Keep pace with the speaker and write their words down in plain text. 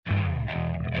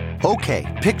Okay,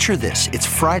 picture this. It's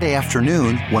Friday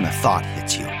afternoon when a thought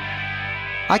hits you.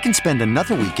 I can spend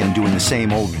another weekend doing the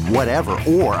same old whatever,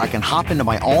 or I can hop into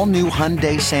my all-new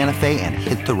Hyundai Santa Fe and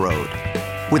hit the road.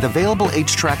 With available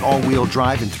H-Track all-wheel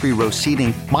drive and 3-row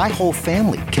seating, my whole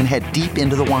family can head deep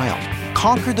into the wild.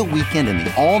 Conquer the weekend in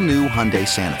the all-new Hyundai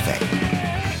Santa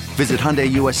Fe. Visit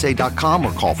HyundaiUSA.com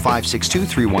or call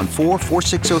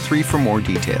 562-314-4603 for more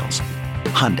details.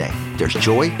 Hyundai, there's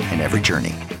joy in every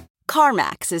journey.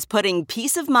 CarMax is putting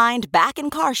peace of mind back in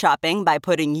car shopping by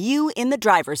putting you in the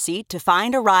driver's seat to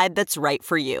find a ride that's right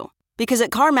for you. Because at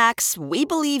CarMax, we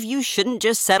believe you shouldn't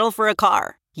just settle for a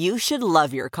car. You should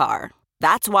love your car.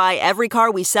 That's why every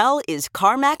car we sell is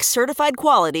CarMax certified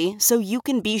quality, so you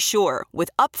can be sure with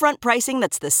upfront pricing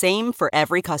that's the same for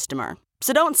every customer.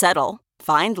 So don't settle.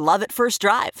 Find love at first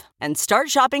drive and start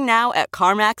shopping now at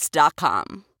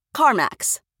CarMax.com.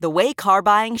 CarMax, the way car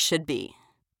buying should be.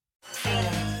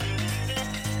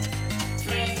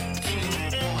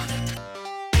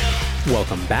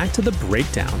 Welcome back to The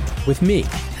Breakdown with me,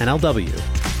 NLW.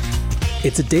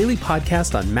 It's a daily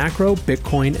podcast on macro,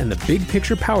 Bitcoin, and the big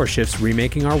picture power shifts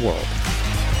remaking our world.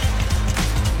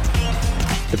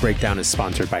 The Breakdown is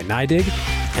sponsored by NYDIG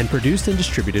and produced and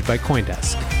distributed by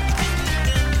CoinDesk.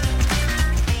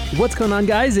 What's going on,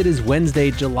 guys? It is Wednesday,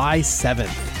 July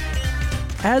 7th.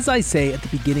 As I say at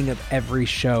the beginning of every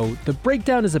show, The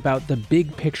Breakdown is about the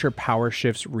big picture power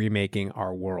shifts remaking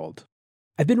our world.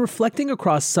 I've been reflecting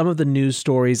across some of the news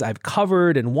stories I've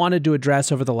covered and wanted to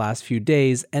address over the last few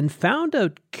days and found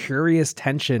a curious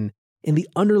tension in the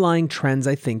underlying trends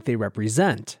I think they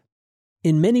represent.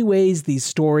 In many ways, these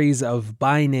stories of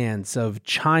Binance, of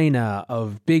China,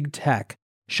 of big tech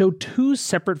show two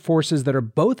separate forces that are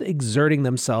both exerting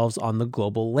themselves on the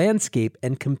global landscape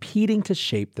and competing to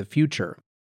shape the future.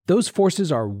 Those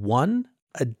forces are, one,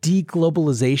 a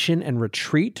de-globalization and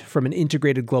retreat from an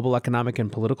integrated global economic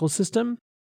and political system,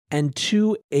 and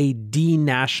two, a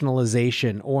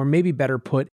de-nationalization, or maybe better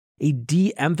put, a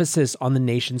de-emphasis on the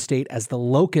nation-state as the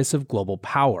locus of global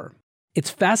power. It's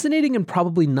fascinating and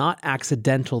probably not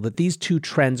accidental that these two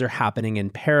trends are happening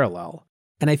in parallel,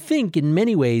 and I think in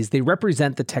many ways they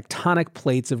represent the tectonic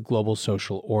plates of global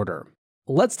social order.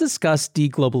 Let's discuss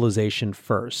de-globalization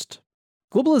first.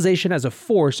 Globalization as a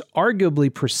force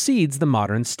arguably precedes the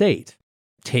modern state.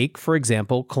 Take, for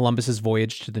example, Columbus's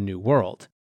voyage to the New World.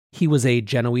 He was a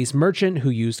Genoese merchant who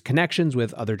used connections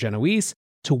with other Genoese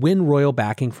to win royal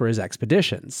backing for his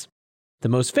expeditions. The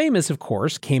most famous, of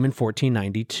course, came in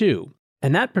 1492,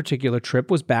 and that particular trip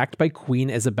was backed by Queen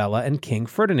Isabella and King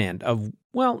Ferdinand of,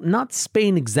 well, not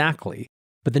Spain exactly,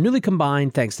 but the newly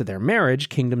combined, thanks to their marriage,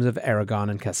 kingdoms of Aragon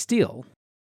and Castile.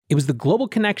 It was the global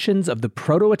connections of the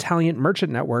proto-Italian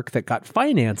merchant network that got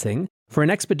financing for an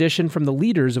expedition from the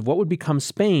leaders of what would become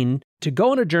Spain to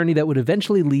go on a journey that would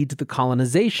eventually lead to the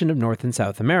colonization of North and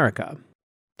South America.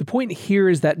 The point here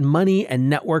is that money and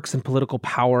networks and political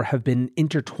power have been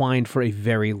intertwined for a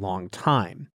very long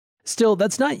time. Still,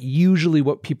 that's not usually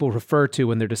what people refer to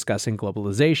when they're discussing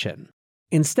globalization.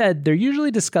 Instead, they're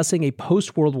usually discussing a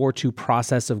post-World War II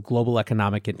process of global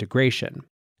economic integration,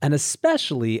 and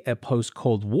especially a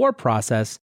post-Cold War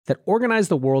process that organized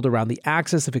the world around the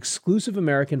axis of exclusive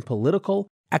American political,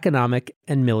 economic,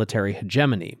 and military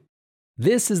hegemony.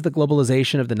 This is the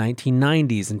globalization of the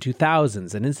 1990s and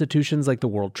 2000s and institutions like the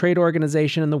World Trade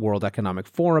Organization and the World Economic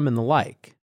Forum and the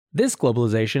like. This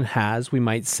globalization has, we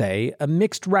might say, a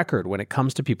mixed record when it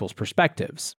comes to people's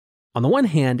perspectives. On the one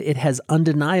hand, it has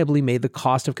undeniably made the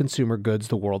cost of consumer goods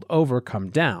the world over come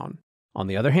down. On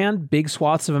the other hand, big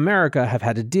swaths of America have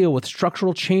had to deal with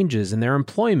structural changes in their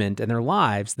employment and their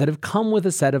lives that have come with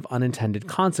a set of unintended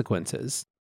consequences.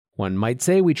 One might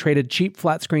say we traded cheap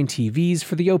flat-screen TVs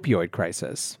for the opioid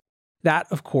crisis. That,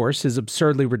 of course, is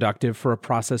absurdly reductive for a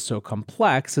process so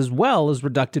complex, as well as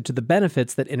reductive to the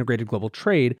benefits that integrated global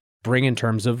trade bring in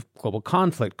terms of global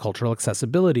conflict, cultural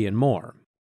accessibility, and more.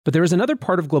 But there is another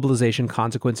part of globalization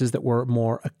consequences that were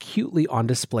more acutely on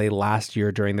display last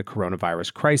year during the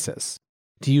coronavirus crisis.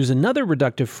 To use another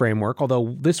reductive framework,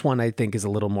 although this one I think is a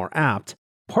little more apt,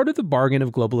 part of the bargain of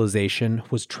globalization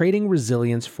was trading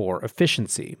resilience for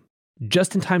efficiency.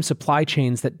 Just-in-time supply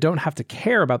chains that don't have to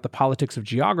care about the politics of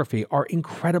geography are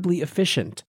incredibly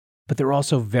efficient, but they're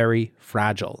also very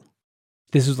fragile.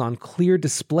 This was on clear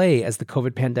display as the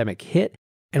COVID pandemic hit,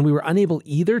 and we were unable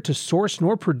either to source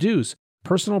nor produce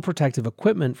personal protective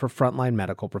equipment for frontline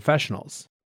medical professionals.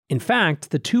 In fact,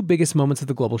 the two biggest moments of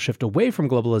the global shift away from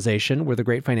globalization were the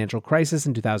Great Financial Crisis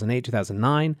in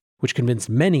 2008-2009, which convinced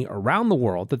many around the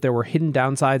world that there were hidden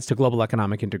downsides to global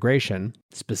economic integration,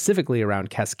 specifically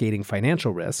around cascading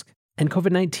financial risk, and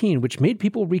COVID-19, which made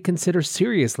people reconsider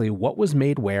seriously what was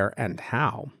made where and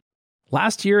how.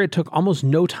 Last year, it took almost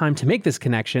no time to make this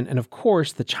connection, and of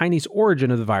course, the Chinese origin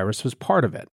of the virus was part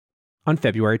of it. On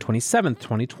February 27,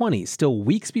 2020, still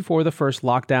weeks before the first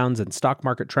lockdowns and stock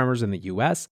market tremors in the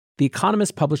US, The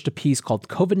Economist published a piece called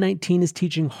 "COVID-19 is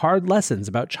Teaching Hard Lessons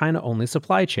About China-Only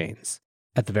Supply Chains."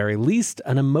 At the very least,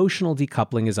 an emotional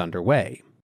decoupling is underway.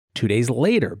 2 days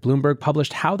later, Bloomberg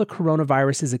published how the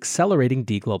coronavirus is accelerating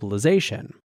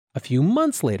de-globalization. A few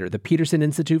months later, the Peterson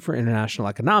Institute for International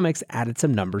Economics added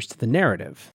some numbers to the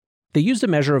narrative. They used a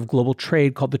measure of global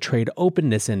trade called the Trade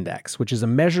Openness Index, which is a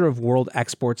measure of world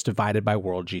exports divided by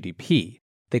world GDP.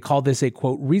 They call this a,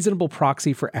 quote, reasonable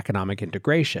proxy for economic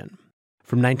integration.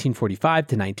 From 1945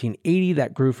 to 1980,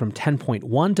 that grew from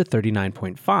 10.1 to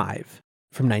 39.5.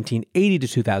 From 1980 to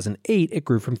 2008, it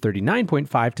grew from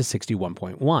 39.5 to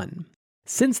 61.1.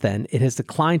 Since then, it has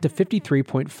declined to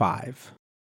 53.5.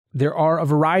 There are a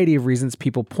variety of reasons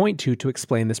people point to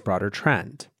explain this broader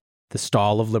trend. The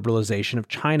stall of liberalization of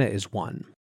China is one.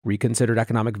 Reconsidered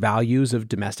economic values of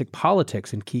domestic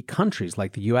politics in key countries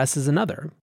like the US is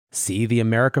another. See the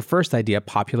America First idea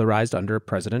popularized under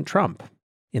President Trump.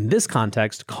 In this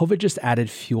context, COVID just added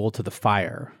fuel to the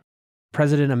fire.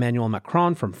 President Emmanuel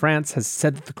Macron from France has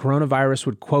said that the coronavirus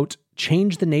would, quote,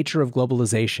 change the nature of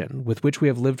globalization with which we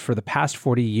have lived for the past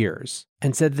 40 years,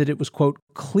 and said that it was, quote,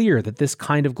 clear that this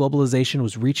kind of globalization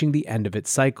was reaching the end of its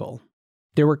cycle.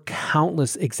 There were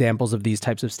countless examples of these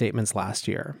types of statements last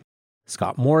year.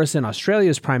 Scott Morrison,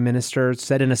 Australia's Prime Minister,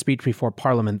 said in a speech before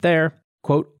Parliament there,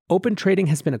 quote, open trading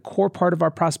has been a core part of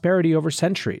our prosperity over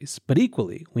centuries, but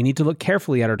equally, we need to look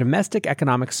carefully at our domestic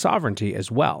economic sovereignty as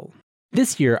well.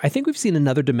 This year, I think we've seen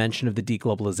another dimension of the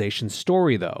de-globalization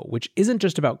story, though, which isn't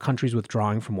just about countries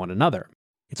withdrawing from one another.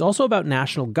 It's also about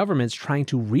national governments trying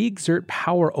to re-exert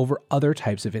power over other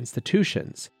types of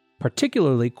institutions,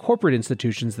 particularly corporate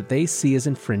institutions that they see as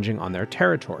infringing on their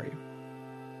territory.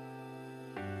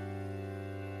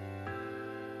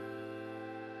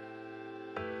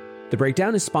 The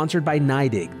Breakdown is sponsored by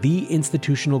NYDIG, the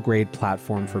institutional-grade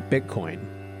platform for Bitcoin.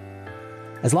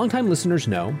 As longtime listeners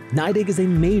know, NYDIG is a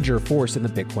major force in the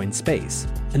Bitcoin space,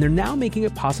 and they're now making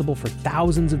it possible for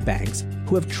thousands of banks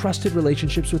who have trusted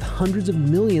relationships with hundreds of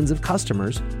millions of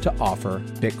customers to offer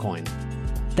Bitcoin.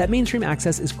 That mainstream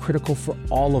access is critical for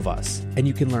all of us, and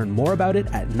you can learn more about it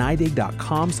at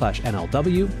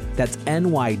nydig.com/NLW. That's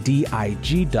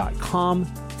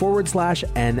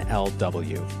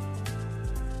nydig.com/NLW.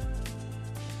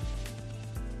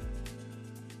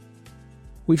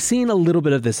 We've seen a little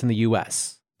bit of this in the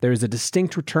US. There is a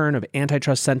distinct return of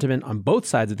antitrust sentiment on both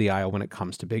sides of the aisle when it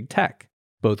comes to big tech.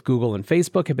 Both Google and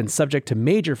Facebook have been subject to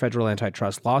major federal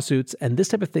antitrust lawsuits, and this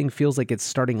type of thing feels like it's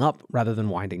starting up rather than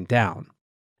winding down.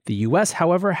 The US,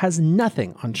 however, has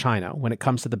nothing on China when it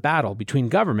comes to the battle between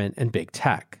government and big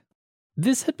tech.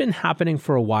 This had been happening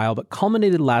for a while, but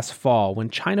culminated last fall when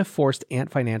China forced Ant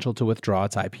Financial to withdraw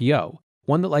its IPO,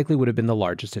 one that likely would have been the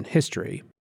largest in history.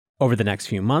 Over the next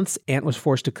few months, Ant was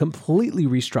forced to completely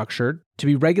restructure to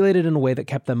be regulated in a way that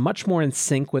kept them much more in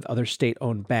sync with other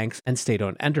state-owned banks and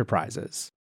state-owned enterprises.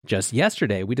 Just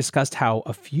yesterday, we discussed how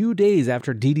a few days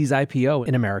after Didi's IPO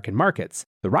in American markets,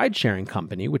 the ride-sharing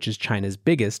company, which is China's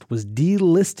biggest, was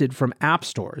delisted from app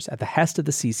stores at the behest of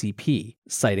the CCP,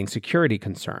 citing security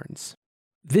concerns.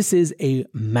 This is a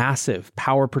massive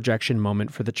power projection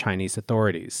moment for the Chinese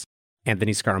authorities.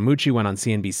 Anthony Scaramucci went on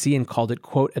CNBC and called it,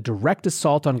 quote, a direct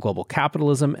assault on global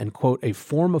capitalism and, quote, a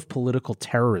form of political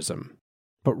terrorism.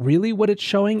 But really what it's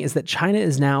showing is that China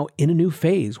is now in a new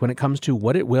phase when it comes to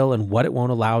what it will and what it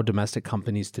won't allow domestic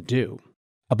companies to do.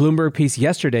 A Bloomberg piece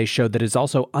yesterday showed that it's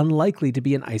also unlikely to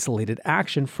be an isolated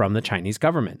action from the Chinese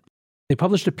government. They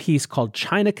published a piece called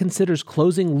China Considers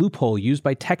Closing Loophole Used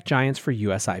by Tech Giants for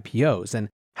US IPOs, and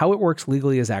how it works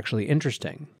legally is actually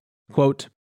interesting. Quote,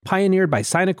 pioneered by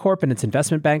Sinocorp and its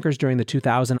investment bankers during the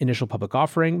 2000 initial public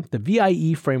offering, the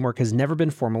VIE framework has never been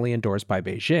formally endorsed by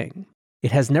Beijing.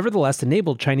 It has nevertheless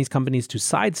enabled Chinese companies to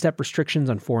sidestep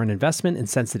restrictions on foreign investment in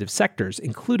sensitive sectors,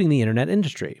 including the internet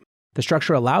industry. The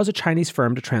structure allows a Chinese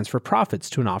firm to transfer profits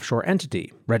to an offshore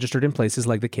entity, registered in places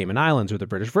like the Cayman Islands or the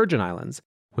British Virgin Islands,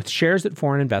 with shares that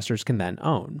foreign investors can then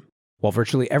own. While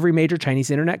virtually every major Chinese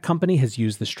internet company has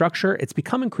used the structure, it's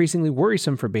become increasingly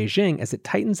worrisome for Beijing as it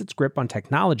tightens its grip on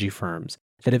technology firms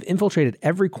that have infiltrated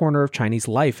every corner of Chinese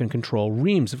life and control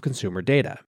reams of consumer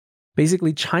data.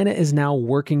 Basically, China is now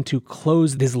working to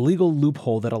close this legal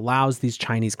loophole that allows these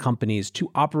Chinese companies to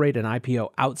operate an IPO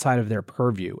outside of their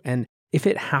purview. And if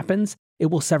it happens, it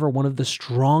will sever one of the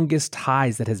strongest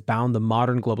ties that has bound the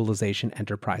modern globalization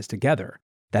enterprise together.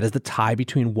 That is the tie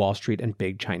between Wall Street and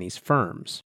big Chinese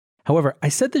firms. However, I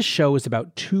said this show is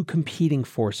about two competing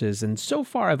forces, and so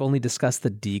far I've only discussed the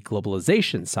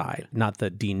de-globalization side, not the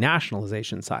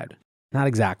de-nationalization side. Not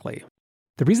exactly.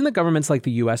 The reason that governments like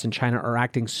the US and China are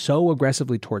acting so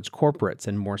aggressively towards corporates,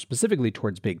 and more specifically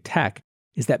towards big tech,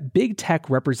 is that big tech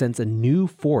represents a new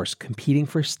force competing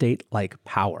for state-like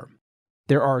power.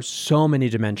 There are so many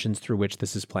dimensions through which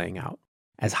this is playing out.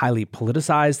 As highly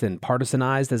politicized and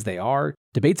partisanized as they are,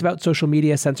 debates about social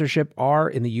media censorship are,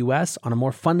 in the US, on a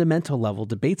more fundamental level,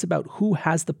 debates about who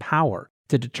has the power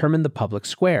to determine the public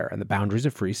square and the boundaries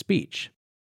of free speech.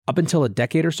 Up until a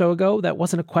decade or so ago, that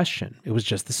wasn't a question. It was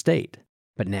just the state.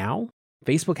 But now,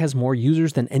 Facebook has more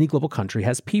users than any global country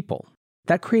has people.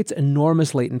 That creates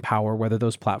enormous latent power whether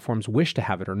those platforms wish to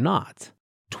have it or not.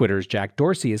 Twitter's Jack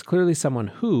Dorsey is clearly someone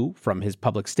who, from his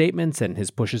public statements and his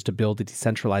pushes to build a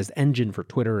decentralized engine for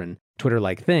Twitter and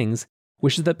Twitter-like things,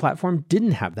 wishes that platform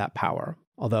didn't have that power,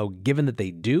 although given that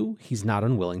they do, he's not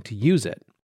unwilling to use it.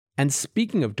 And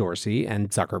speaking of Dorsey and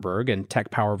Zuckerberg and tech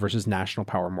power versus national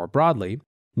power more broadly,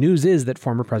 news is that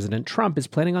former President Trump is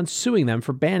planning on suing them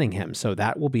for banning him, so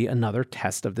that will be another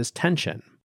test of this tension.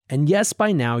 And yes,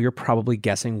 by now you're probably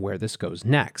guessing where this goes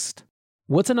next.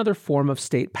 What's another form of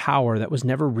state power that was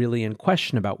never really in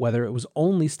question about whether it was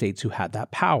only states who had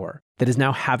that power, that is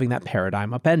now having that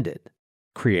paradigm upended?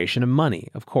 Creation of money,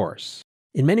 of course.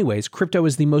 In many ways, crypto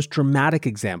is the most dramatic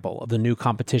example of the new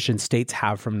competition states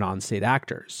have from non-state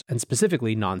actors, and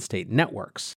specifically non-state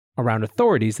networks, around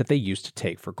authorities that they used to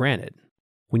take for granted.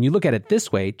 When you look at it this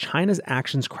way, China's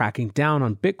actions cracking down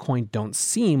on Bitcoin don't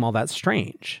seem all that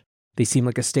strange. They seem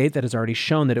like a state that has already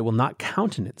shown that it will not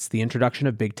countenance the introduction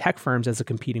of big tech firms as a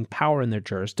competing power in their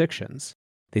jurisdictions.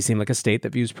 They seem like a state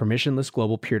that views permissionless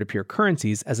global peer-to-peer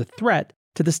currencies as a threat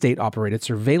to the state-operated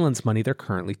surveillance money they're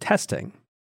currently testing.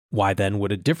 Why then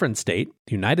would a different state,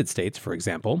 the United States, for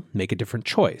example, make a different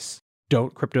choice?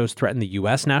 Don't cryptos threaten the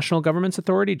US national government's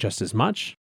authority just as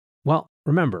much? Well,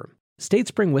 remember, states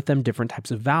bring with them different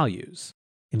types of values.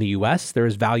 In the US, there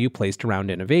is value placed around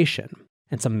innovation.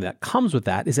 And something that comes with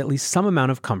that is at least some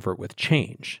amount of comfort with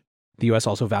change. The US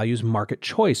also values market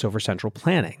choice over central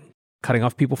planning. Cutting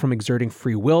off people from exerting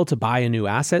free will to buy a new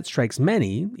asset strikes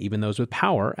many, even those with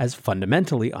power, as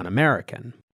fundamentally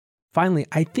un-American. Finally,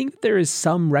 I think there is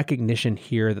some recognition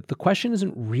here that the question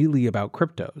isn't really about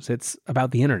cryptos, it's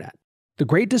about the internet. The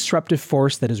great disruptive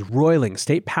force that is roiling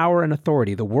state power and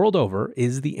authority the world over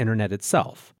is the internet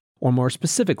itself, or more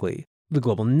specifically, the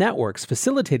global networks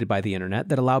facilitated by the internet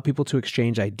that allow people to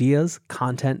exchange ideas,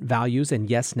 content, values, and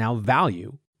yes, now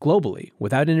value, globally,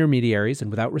 without intermediaries and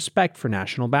without respect for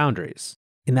national boundaries.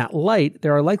 In that light,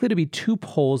 there are likely to be two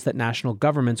poles that national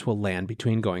governments will land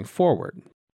between going forward.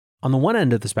 On the one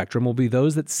end of the spectrum will be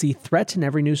those that see threat in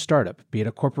every new startup, be it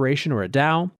a corporation or a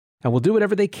DAO, and will do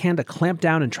whatever they can to clamp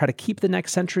down and try to keep the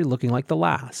next century looking like the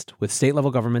last, with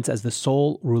state-level governments as the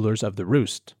sole rulers of the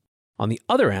roost. On the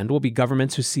other end will be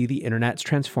governments who see the internet's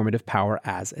transformative power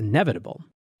as inevitable,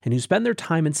 and who spend their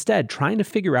time instead trying to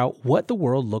figure out what the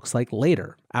world looks like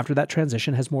later, after that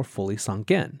transition has more fully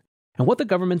sunk in, and what the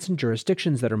governments and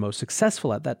jurisdictions that are most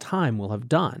successful at that time will have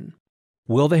done.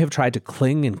 Will they have tried to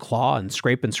cling and claw and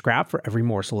scrape and scrap for every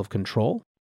morsel of control?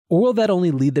 Or will that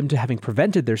only lead them to having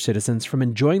prevented their citizens from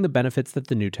enjoying the benefits that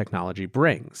the new technology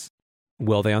brings?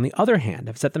 Will they, on the other hand,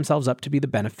 have set themselves up to be the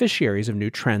beneficiaries of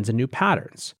new trends and new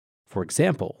patterns? For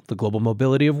example, the global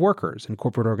mobility of workers and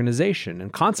corporate organization,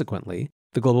 and consequently,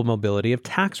 the global mobility of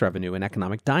tax revenue and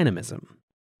economic dynamism.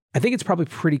 I think it's probably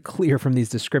pretty clear from these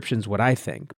descriptions what I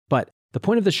think, but the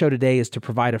point of the show today is to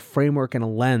provide a framework and a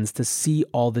lens to see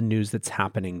all the news that's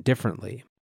happening differently.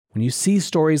 When you see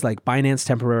stories like Binance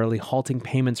temporarily halting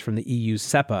payments from the EU's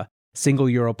SEPA, single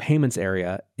euro payments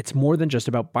area, it's more than just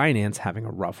about Binance having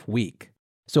a rough week.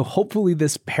 So hopefully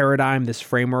this paradigm, this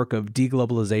framework of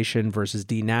de-globalization versus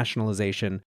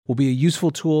de-nationalization will be a useful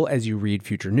tool as you read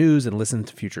future news and listen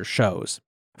to future shows.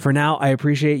 For now, I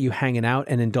appreciate you hanging out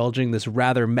and indulging this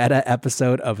rather meta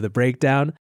episode of The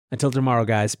Breakdown. Until tomorrow,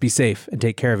 guys, be safe and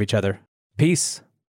take care of each other. Peace.